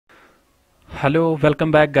Hello,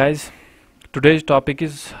 welcome back guys. Today's topic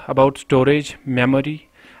is about storage, memory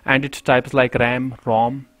and its types like RAM,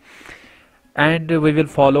 ROM, and we will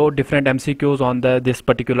follow different MCQs on this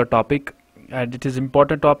particular topic, and it is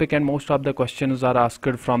important topic and most of the questions are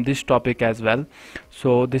asked from this topic as well.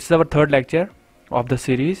 So this is our third lecture of the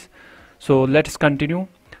series. So let's continue.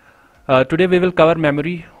 Today we will cover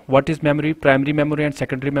memory. What is memory? Primary memory and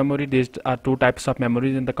secondary memory. These are two types of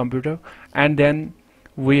memories in the computer, and then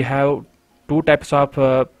we have two types of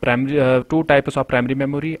primary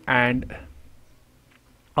memory and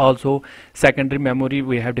also secondary memory.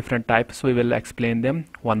 We have different types. We will explain them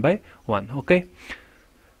one by one. Okay,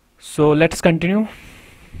 so let's continue.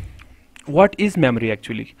 What is memory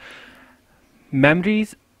actually? Memory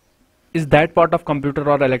is that part of computer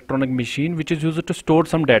or electronic machine which is used to store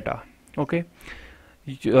some data. Okay,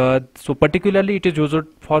 so particularly it is used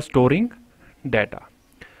for storing data.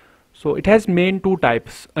 So it has main two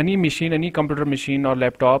types. Any machine, any computer machine or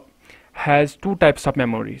laptop has two types of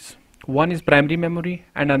memories. One is primary memory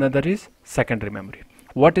and another is secondary memory.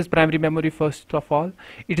 What is primary memory? First of all,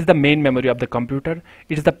 it is the main memory of the computer.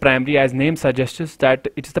 It is the primary, as name suggests that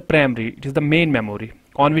it is the primary, it is the main memory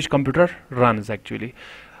on which computer runs actually,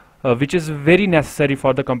 which is very necessary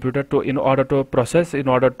for the computer to in order to process, in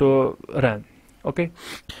order to run. Okay,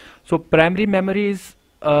 so primary memory is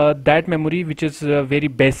that memory which is very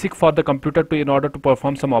basic for the computer to in order to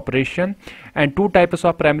perform some operation. And two types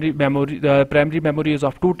of primary memory. Primary memory is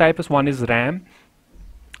of two types. One is RAM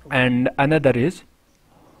and another is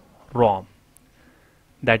ROM.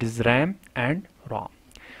 That is RAM and ROM.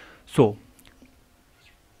 So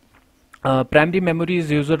primary memory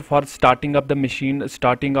is used for starting up the machine,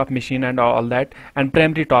 starting of machine and all that, and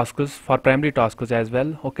primary tasks, for primary tasks as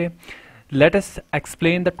well. Okay, let us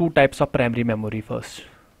explain the two types of primary memory first,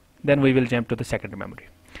 then we will jump to the secondary memory.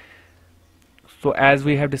 So as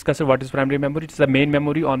we have discussed, what is primary memory? It's the main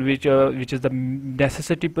memory on which is the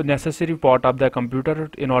necessary part of the computer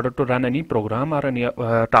in order to run any program or any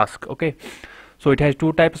task. Okay, so it has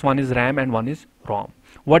two types. One is RAM and one is ROM.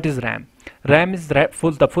 What is RAM? RAM is the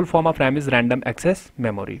full form of RAM is random access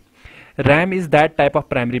memory. RAM is that type of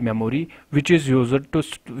primary memory which is used to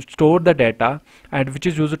store the data and which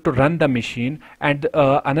is used to run the machine. And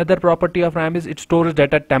another property of RAM is it stores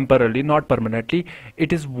data temporarily, not permanently.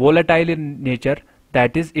 It is volatile in nature,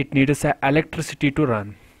 that is it needs electricity to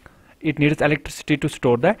run. It needs electricity to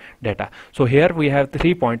store the data. So here we have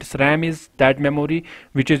 3 points. RAM is that memory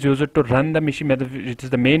which is used to run the machine, which is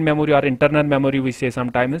the main memory or internal memory we say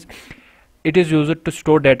sometimes. It is used to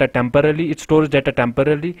store data temporarily. It stores data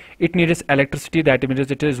temporarily. It needs electricity, that means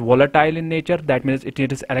it is volatile in nature, that means it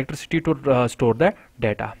needs electricity to store the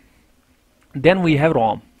data. Then we have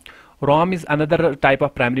ROM. ROM is another type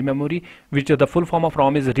of primary memory, which the full form of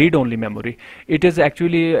ROM is read-only memory. It is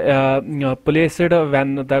actually placed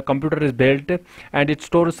when the computer is built, and it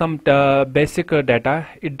stores some basic data.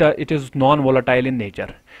 It is non-volatile in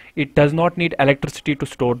nature. It does not need electricity to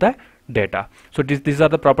store the data. So these are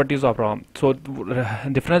the properties of ROM. So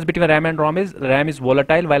difference between RAM and ROM is RAM is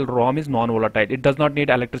volatile while ROM is non-volatile. It does not need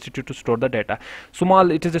electricity to store the data.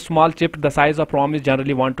 It is a small chip. The size of ROM is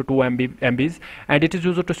generally 1 to 2 MBs, and it is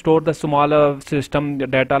used to store the smaller system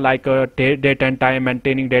data like date and time,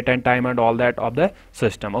 maintaining date and time and all that of the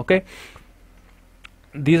system. Okay,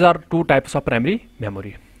 these are two types of primary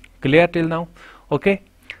memory. Clear till now? Okay,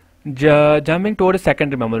 jumping towards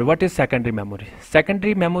secondary memory. What is secondary memory?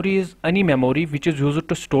 Secondary memory is any memory which is used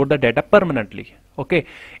to store the data permanently. Okay,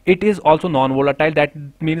 it is also non-volatile, that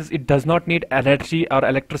means it does not need energy or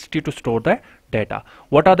electricity to store the data.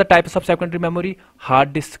 What are the types of secondary memory?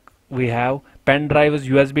 Hard disk, we have pen drives,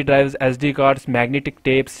 USB drives, SD cards, magnetic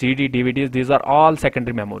tapes, CD, DVDs. These are all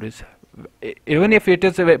secondary memories. Even if it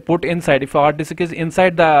is put inside, if hard disk is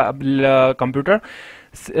inside the computer,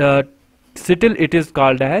 still it is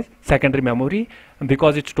called as secondary memory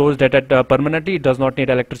because it stores data permanently. It does not need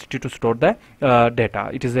electricity to store the data.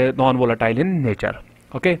 It is a non-volatile in nature.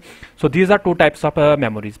 Okay, so these are two types of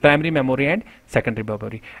memories, primary memory and secondary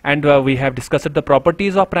memory. And we have discussed the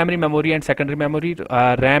properties of primary memory and secondary memory,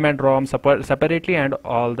 RAM and ROM separately, and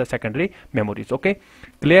all the secondary memories. Okay,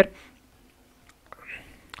 clear?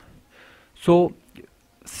 So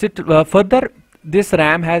further, this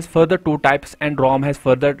RAM has further two types and ROM has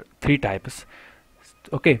further 3 types.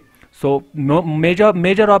 Okay, so major of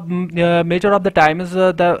the times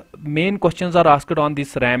the main questions are asked on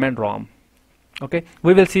this RAM and ROM. Okay,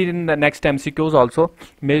 we will see in the next MCQs also.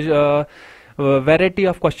 Variety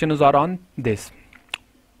of questions are on this.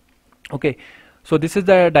 Okay, so this is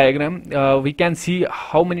the diagram. We can see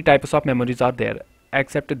how many types of memories are there,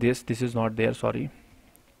 except this is not there, sorry.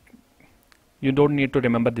 You don't need to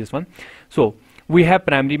remember this one. So we have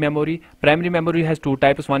primary memory. Primary memory has two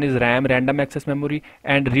types. One is RAM, random access memory,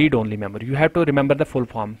 and read-only memory. You have to remember the full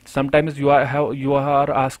form. Sometimes you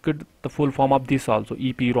are asked the full form of this also,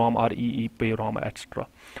 EEPROM or EEPROM, etc.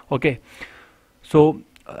 Okay. So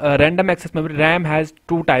random access memory, RAM has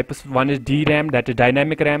two types. One is DRAM, that is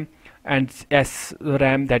dynamic RAM, and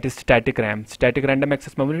SRAM, that is static RAM. Static random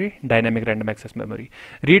access memory, dynamic random access memory.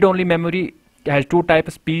 Read-only memory has two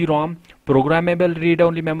types: PROM, programmable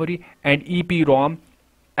read-only memory, and EEPROM,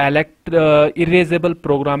 erasable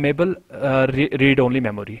programmable read-only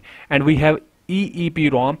memory. And we have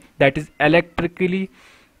EEPROM, that is electrical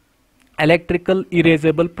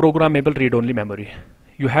erasable programmable read-only memory.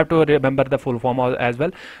 You have to remember the full form as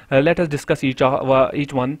well. Let us discuss each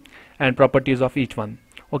one and properties of each one.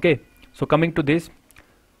 Okay, so coming to this,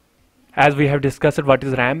 as we have discussed what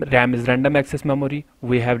is RAM. RAM is random access memory.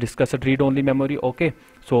 We have discussed read-only memory. Okay,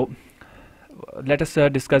 so let us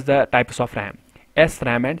discuss the types of RAM.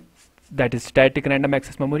 SRAM, and that is static random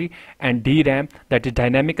access memory, and DRAM, that is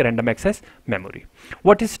dynamic random access memory.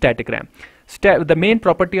 What is static RAM? The main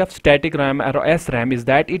property of static RAM or SRAM is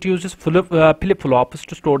that it uses flip-flops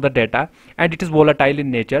to store the data, and it is volatile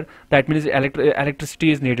in nature. That means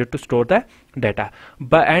electricity is needed to store the data,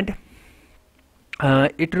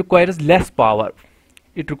 it requires less power.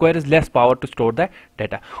 It requires less power to store the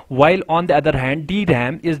data. While on the other hand,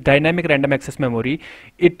 DRAM is dynamic random access memory.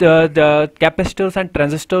 The capacitors and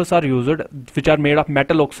transistors are used, which are made of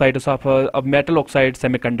metal oxides of metal oxide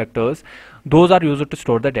semiconductors. Those are used to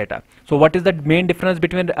store the data. So what is the main difference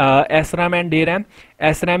between SRAM and DRAM?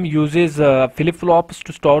 SRAM uses flip-flops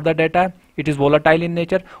to store the data. It is volatile in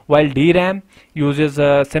nature, while DRAM uses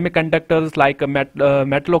semiconductors like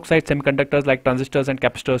metal oxide semiconductors like transistors and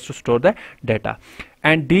capacitors to store the data.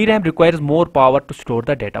 And DRAM requires more power to store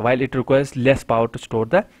the data, while it requires less power to store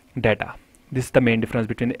the data. This is the main difference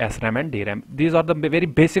between SRAM and DRAM. These are the very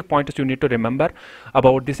basic points you need to remember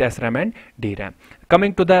about this SRAM and DRAM.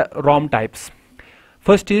 Coming to the ROM types.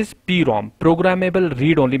 First is PROM, programmable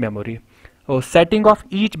read-only memory. Setting of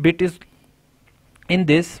each bit is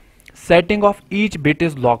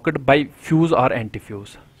locked by fuse or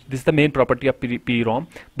antifuse. This is the main property of PROM,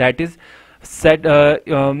 that is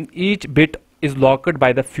each bit is locked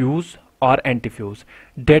by the fuse or antifuse.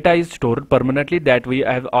 Data is stored permanently, that we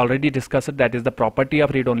have already discussed. That is the property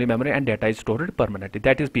of read-only memory, and data is stored permanently.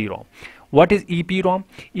 That is PROM. What is EEPROM?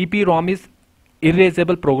 EEPROM is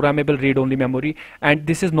erasable programmable read-only memory, and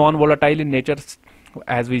this is non-volatile in nature.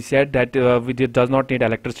 As we said, that it does not need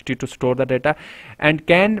electricity to store the data, and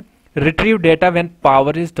can retrieve data when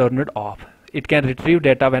power is turned off. It can retrieve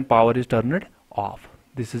data when power is turned off.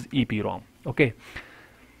 This is EEPROM. Okay,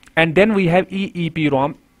 and then we have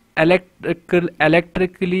EEPROM,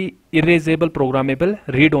 electrically erasable programmable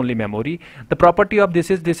read-only memory. The property of this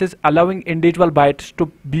is allowing individual bytes to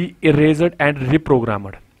be erased and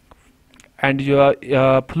reprogrammed. And your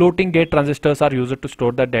floating gate transistors are used to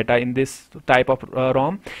store the data in this type of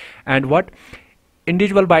ROM. And what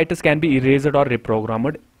individual bytes can be erased or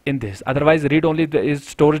reprogrammed in this. Otherwise, read only is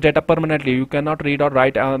stores data permanently. You cannot read or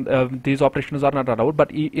write. These operations are not allowed. But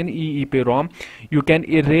in EEPROM, you can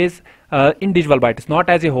erase individual bytes, not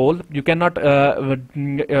as a whole. You cannot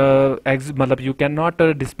you cannot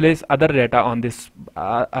displace other data on this.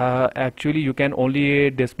 Actually, you can only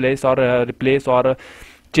displace or replace or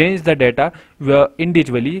change the data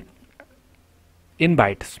individually in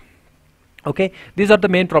bytes. Okay, these are the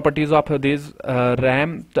main properties of these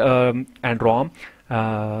RAM and ROM,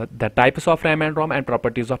 the types of RAM and ROM, and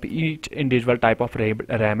properties of each individual type of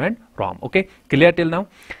RAM and ROM. Okay, clear till now?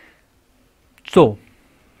 So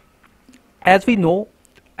as we know,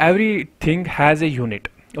 everything has a unit.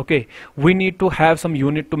 Okay, we need to have some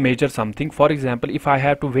unit to measure something. For example, if I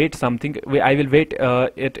have to weight something, I will weight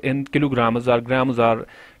it in kilograms or grams or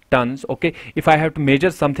tons. Okay, if I have to measure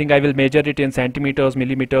something, I will measure it in centimeters,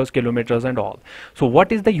 millimeters, kilometers, and all. So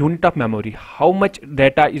what is the unit of memory? How much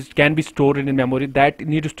data can be stored in memory? That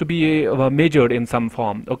needs to be measured in some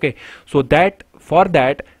form. Okay, so for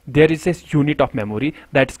that there is a unit of memory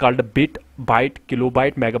that is called a bit, byte,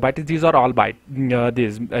 kilobyte, megabyte. These are all byte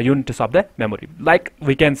these units of the memory. Like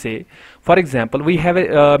we can say, for example, we have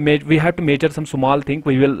to measure some small thing,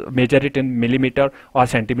 we will measure it in millimeter or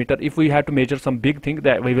centimeter. If we have to measure some big thing,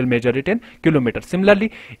 that we will measure it in kilometer.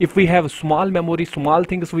 Similarly, if we have small memory, small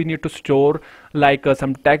things we need to store, like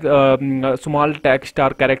some small text or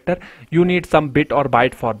character, you need some bit or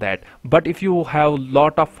byte for that. But if you have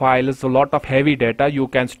lot of files, a lot of heavy data, you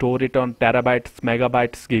can store it on terabytes,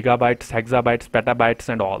 megabytes, gigabytes, hexabytes, petabytes,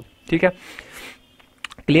 and all. Okay,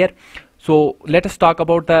 clear? So let us talk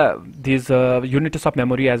about these units of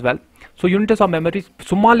memory as well. So units of memory,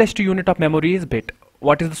 smallest unit of memory is bit.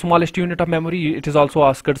 What is the smallest unit of memory? It is also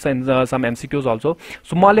asked in some MCQs also.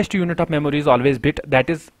 Smallest unit of memory is always bit.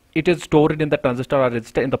 That is, it is stored in the transistor or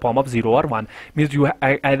register in the form of 0 or 1. Means you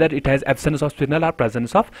either it has absence of signal or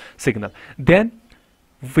presence of signal. Then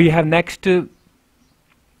we have next,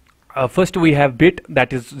 first we have bit,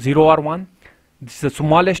 that is 0 or 1. This is the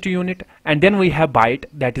smallest unit, and then we have byte,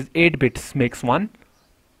 that is 8 bits makes one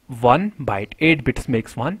byte. 8 bits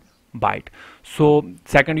makes 1 byte. So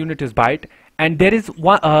second unit is byte, and there is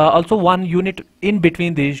one also one unit in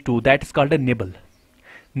between these two, that is called a nibble.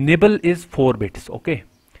 Nibble is 4 bits. Okay,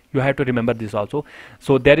 you have to remember this also.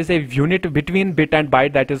 So there is a unit between bit and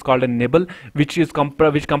byte, that is called a nibble, which is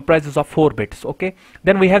which comprises of 4 bits. Okay,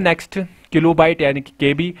 then we have next kilobyte and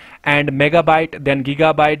KB, and megabyte, then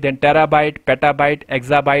gigabyte, then terabyte, petabyte,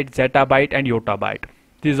 exabyte, zettabyte, and yottabyte.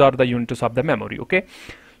 These are the units of the memory. Okay,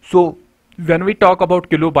 so when we talk about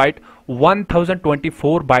kilobyte,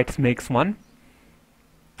 1024 bytes makes 1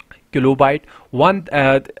 kilobyte.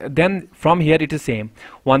 Then from here it is same,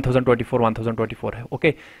 1024.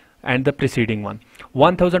 Okay, and the preceding one,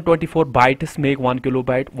 1024 bytes make 1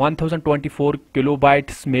 kilobyte, 1024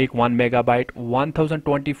 kilobytes make 1 megabyte,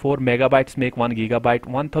 1024 megabytes make 1 gigabyte,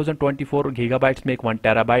 1024 gigabytes make 1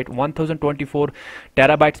 terabyte, 1024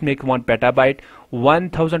 terabytes make 1 petabyte,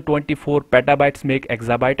 1024 petabytes make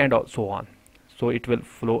exabyte, and so on. So it will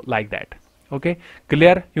flow like that. Okay,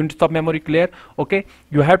 clear? Units of memory clear? Okay,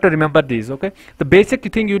 you have to remember these. Okay, the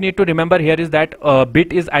basic thing you need to remember here is that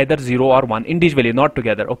bit is either 0 or 1 individually, not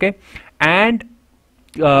together. Okay, and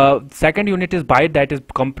second unit is byte, that is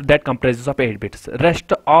that comprises of 8 bits.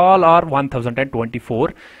 Rest all are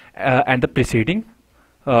 1024 and the preceding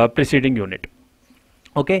unit.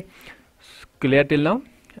 Okay, clear till now?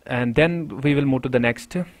 And then we will move to the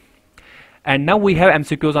next. And now we have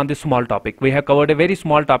MCQs on this small topic. We have covered a very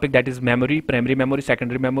small topic, that is memory, primary memory,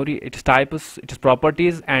 secondary memory, its types, its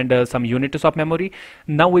properties, and some units of memory.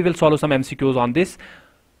 Now we will solve some MCQs on this.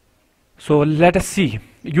 So let us see.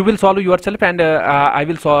 You will solve yourself, and I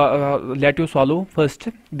will let you solve first.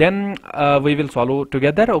 Then we will solve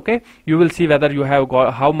together. Okay, you will see whether you have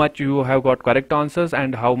got, how much you have got correct answers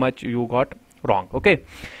and how much you got wrong. Okay,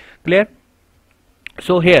 clear?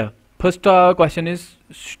 So here, first question is,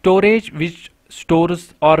 storage which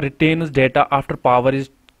stores or retains data after power is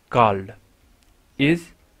called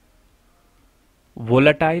is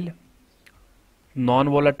volatile,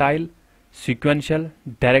 non-volatile, sequential,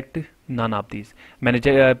 direct, none of these.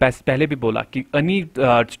 मैंने पहले भी बोला कि any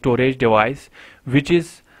storage device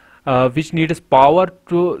which needs power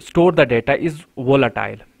to store the data is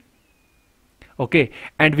volatile. Okay,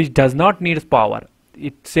 and which does not need power.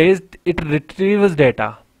 It says it retrieves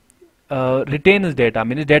data. Retains data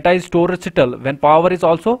means data is stored still when power is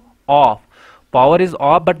also off. Power is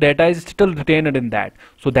off, but data is still retained in that.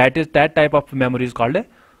 So that type of memory is called a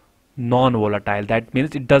non-volatile. That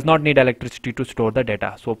means it does not need electricity to store the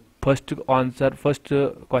data. So first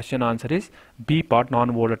question answer is B part,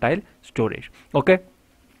 non-volatile storage. Okay,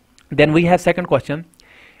 then we have second question.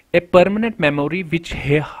 A permanent memory which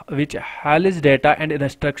holds data and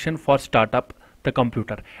instruction for startup the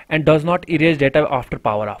computer and does not erase data after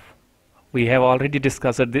power off. We have already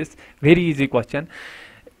discussed this. Very easy question.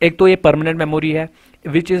 एक तो ये permanent memory है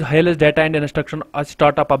which is holds data and instruction at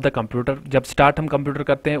startup of the computer. जब start हम computer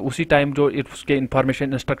करते हैं उसी time जो उसके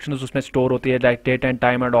information instructions उसमें store होती है, like date and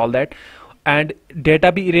time and all that, and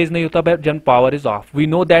data भी erase नहीं होता जब power is off. We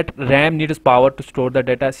know that RAM needs power to store the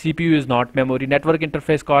data. CPU is not memory. Network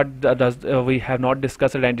interface card we have not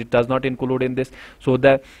discussed and it does not include in this. So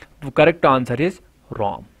the correct answer is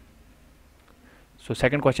ROM. So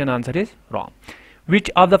second question answer is ROM.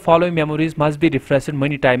 Which of the following memories must be refreshed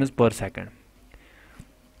many times per second?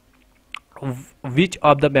 Which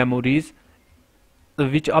of the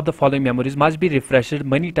following memories must be refreshed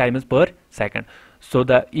many times per second? So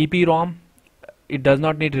the EEPROM, it does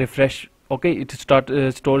not need refresh. Okay, it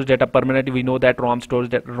stores data permanently. We know that ROM stores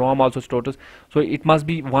that. ROM also stores. So it must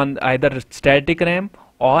be one either static RAM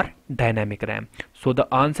or dynamic RAM. So the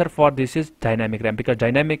answer for this is dynamic RAM, because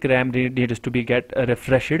dynamic RAM needs to be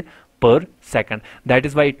refreshed per second. That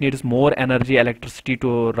is why it needs more energy, electricity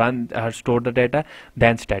to run store the data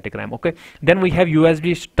than static RAM. Okay, then we have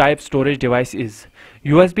USB type storage device. Is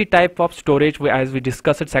USB type of storage, as we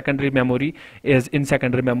discussed, secondary memory is in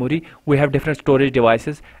secondary memory we have different storage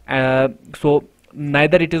devices. So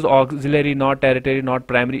neither it is auxiliary, not tertiary, not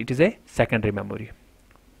primary, it is a secondary memory.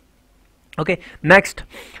 Okay, next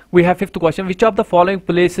we have fifth question. Which of the following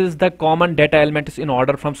places the common data elements in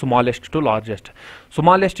order from smallest to largest?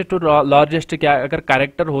 Smallest to largest क्या अगर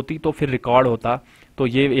character होती तो फिर record होता, तो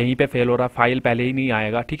ये यहीं पे फेल हो रहा, फाइल पहले ही नहीं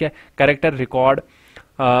आएगा, ठीक है। Character, record,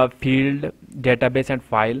 field, database and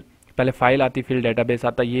file, पहले फाइल आती फील्ड डेटाबेस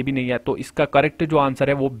आता, ये भी नहीं है। तो इसका करेक्ट जो आंसर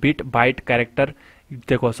है वो बिट, बाइट, कैरेक्टर,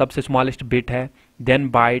 देखो सबसे स्मॉलेस्ट बिट है, then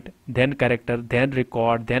bite, then character, then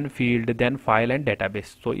record, then field, then file and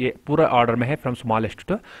database. तो ये पूरा ऑर्डर में है फ्रॉम स्मॉलेस्ट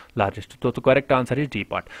टू लार्जेस्ट। तो correct answer is D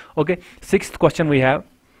part. Okay, sixth question we have,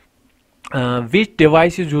 which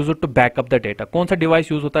device is use to backup the data. कौन सा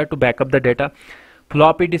device use होता है to backup the data?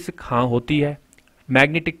 Floppy disk, हाँ होती है।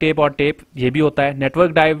 मैग्नेटिक टेप और tape, ये भी होता है।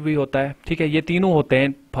 नेटवर्क ड्राइव भी होता है, ठीक है। ये तीनों होते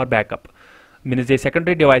हैं फॉर बैकअप, मीन्स ये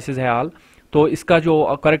सेकेंडरी डिवाइसेज है ऑल। तो इसका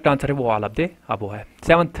जो करेक्ट आंसर है वो ऑल ऑफ द अब है।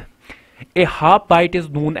 Seventh, a half byte is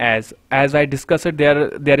known as I discussed it,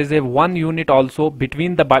 there is a one unit also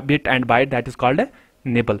between the bit and byte, that is called a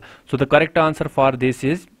nibble. So the correct answer for this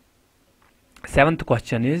is, seventh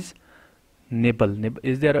question is nibble.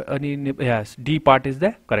 Is there any nibble? Yes, D part is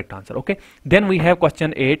the correct answer. Okay, then we have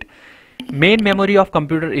question 8, main memory of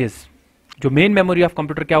computer is, जो main memory of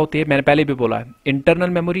computer क्या होती है, मैंने पहले भी बोला है, internal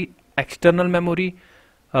memory, external memory,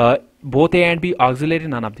 both A and B, auxiliary,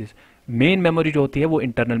 none of this. Main memory जो होती है वो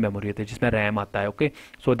इंटरनल मेमोरी होती है जिसमें रैम आता है। Okay,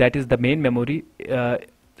 so that is the main memory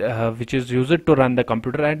which is used to run the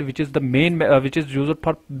computer and which is the main which is used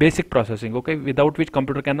for basic processing, okay, without which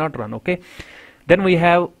computer cannot run. Okay, then we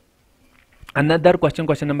have another question,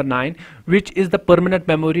 question number 9, which is the permanent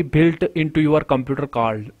memory built into your computer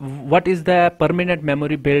called? What is the permanent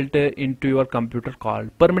memory built into your computer called?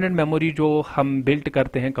 permanent memory जो हम build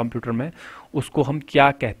करते हैं computer में उसको हम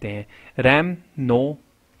क्या कहते हैं? रैम? नो,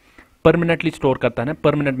 परमानेंटली स्टोर करता है ना,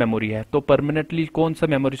 परमानेंट मेमोरी है। तो परमानेंटली कौन सा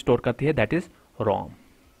मेमोरी स्टोर करती है? That is Rome.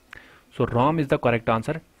 So Rome is the correct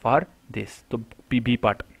answer for this. तो B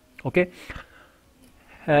part. Okay,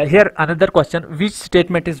 here another question, which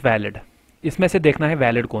statement is valid? इसमें से देखना है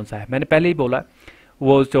वैलिड कौन सा है। मैंने पहले ही बोला,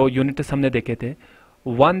 वो जो यूनिट्स हमने देखे थे,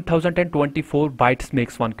 1024 बाइट्स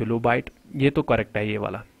मेक्स 1 किलोबाइट, ये तो करेक्ट है ये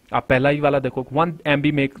वाला। आप पहला ही वाला देखो, 1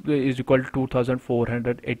 MB makes is equal to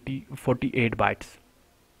 2448 bytes.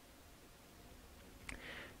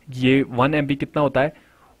 ये 1 MB कितना होता है?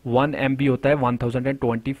 1 MB होता है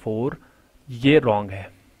 1024। ये रॉन्ग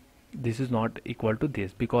है, this is not equal to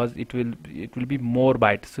this because it will be more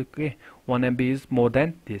bytes. Okay, 1 MB is more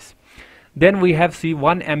than this. Then we have C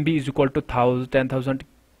 1 MB is equal to 10,000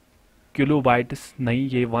 kilobytes. नहीं,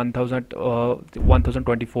 ये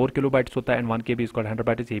 1024 किलोबाइट्स होता है and 1 KB is equal 100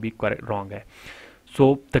 bytes. ये भी wrong है।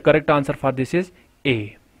 So the correct answer for this is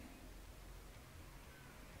a,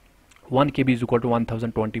 1 KB is equal to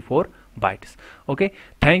 1024 bytes. Okay,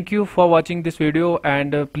 thank you for watching this video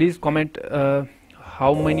and please comment how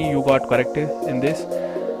many you got correct in this.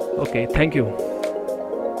 Okay, thank you.